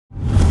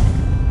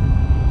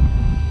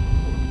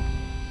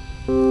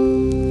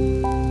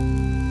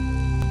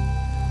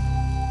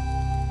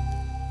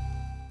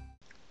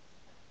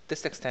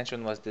This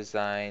extension was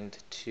designed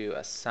to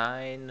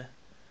assign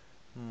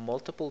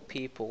multiple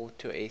people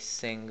to a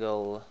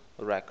single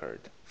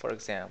record. For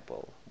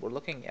example, we're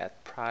looking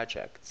at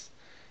projects.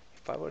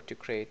 If I were to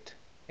create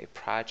a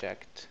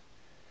project,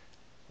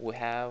 we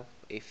have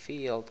a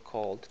field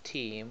called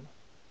team,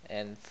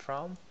 and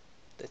from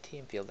the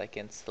team field I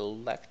can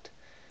select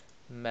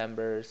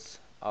members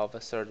of a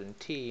certain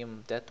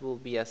team that will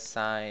be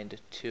assigned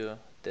to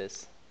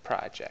this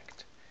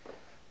project.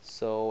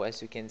 So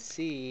as you can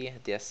see,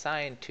 the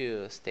assign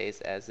to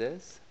stays as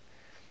is,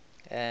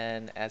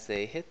 and as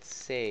I hit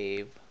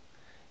save,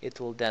 it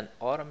will then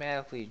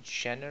automatically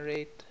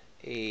generate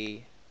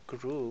a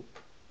group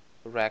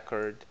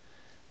record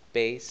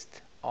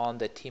based on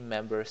the team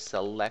member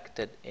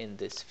selected in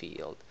this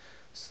field.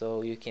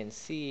 So you can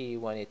see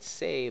when it's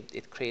saved,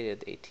 it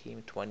created a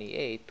team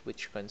 28,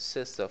 which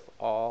consists of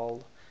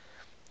all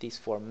these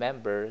 4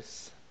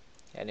 members.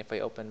 And if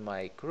I open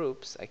my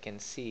groups, I can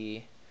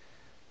see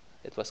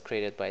it was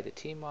created by the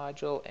team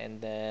module,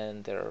 and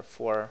then there are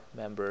 4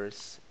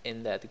 members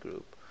in that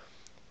group.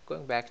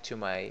 Going back to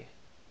my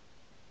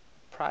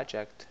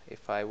project,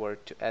 if I were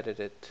to edit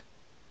it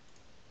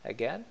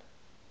again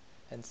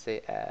and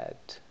say add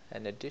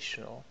an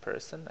additional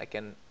person, I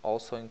can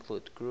also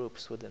include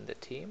groups within the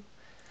team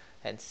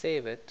and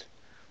save it,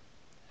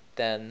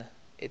 then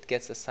it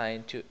gets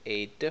assigned to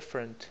a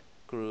different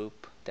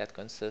group that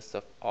consists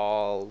of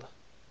all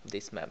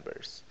these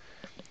members.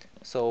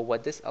 So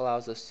what this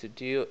allows us to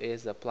do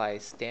is apply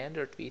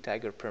standard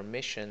VTiger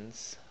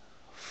permissions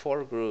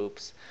for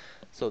groups,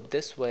 so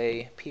this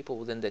way people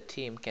within the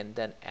team can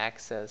then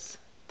access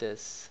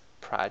this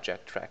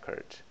project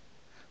record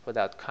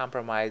without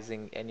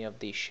compromising any of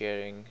the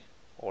sharing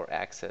or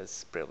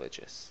access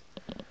privileges.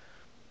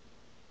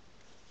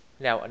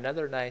 Now,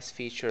 another nice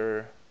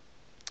feature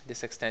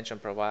this extension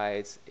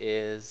provides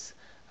is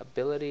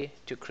ability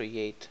to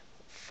create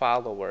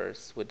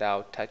followers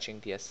without touching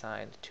the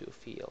assigned to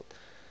field.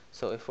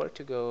 So if we're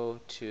to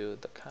go to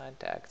the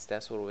contacts,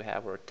 that's where we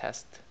have our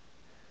test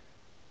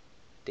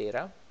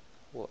data.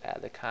 We'll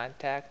add the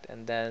contact,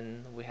 and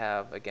then we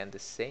have again the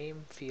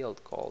same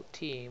field called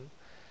team,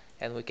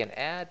 and we can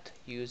add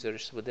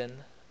users within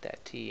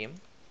that team,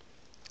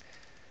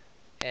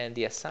 and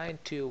the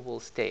assigned to will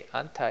stay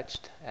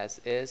untouched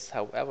as is.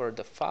 However,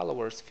 the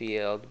followers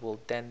field will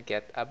then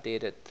get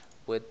updated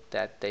with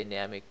that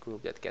dynamic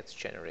group that gets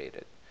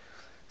generated.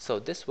 So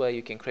this way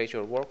you can create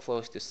your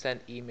workflows to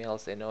send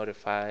emails and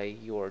notify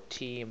your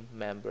team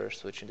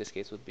members, which in this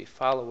case would be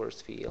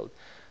followers field,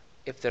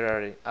 if there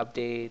are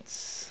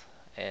updates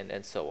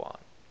and so on.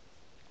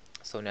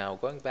 So now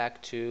going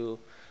back to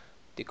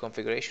the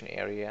configuration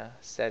area,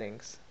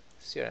 settings,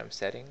 CRM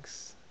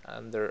settings,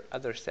 under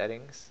other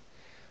settings,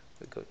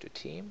 we go to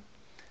team,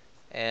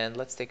 and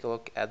let's take a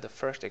look at the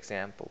first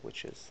example,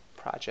 which is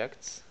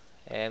projects,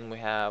 and we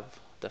have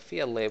the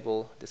field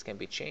label. This can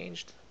be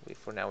changed.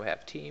 For now we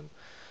have team.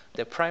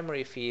 The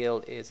primary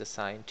field is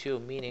assigned to,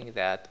 meaning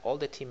that all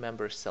the team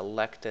members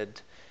selected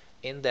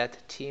in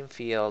that team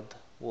field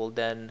will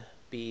then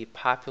be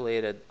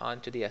populated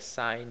onto the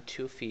assigned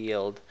to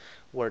field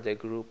where the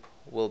group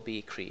will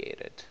be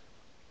created.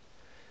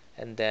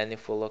 And then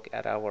if we look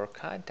at our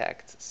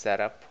contact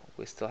setup,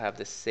 we still have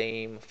the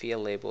same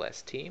field label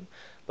as team,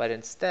 but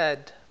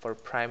instead for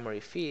primary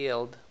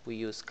field we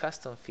use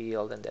custom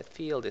field, and that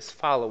field is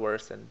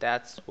followers, and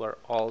that's where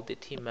all the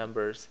team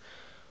members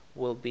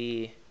will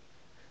be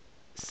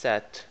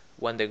set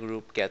when the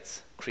group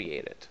gets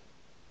created.